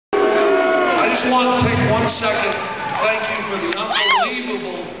just want to take 1 second to thank you for the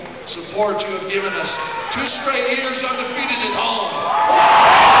unbelievable support you have given us. 2 straight years undefeated at home.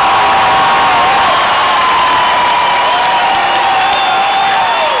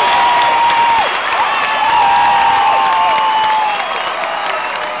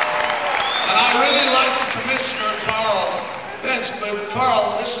 And I really like the commissioner, Carl Vince, but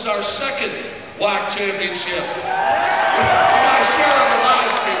Carl, this is our second WAC championship. We got a share of it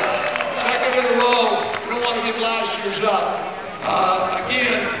last year. Second in a row. We don't want to give last year's up.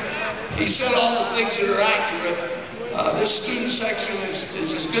 Again, he said all the things that are accurate. This student section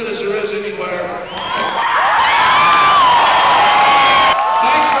is as good as there is anywhere.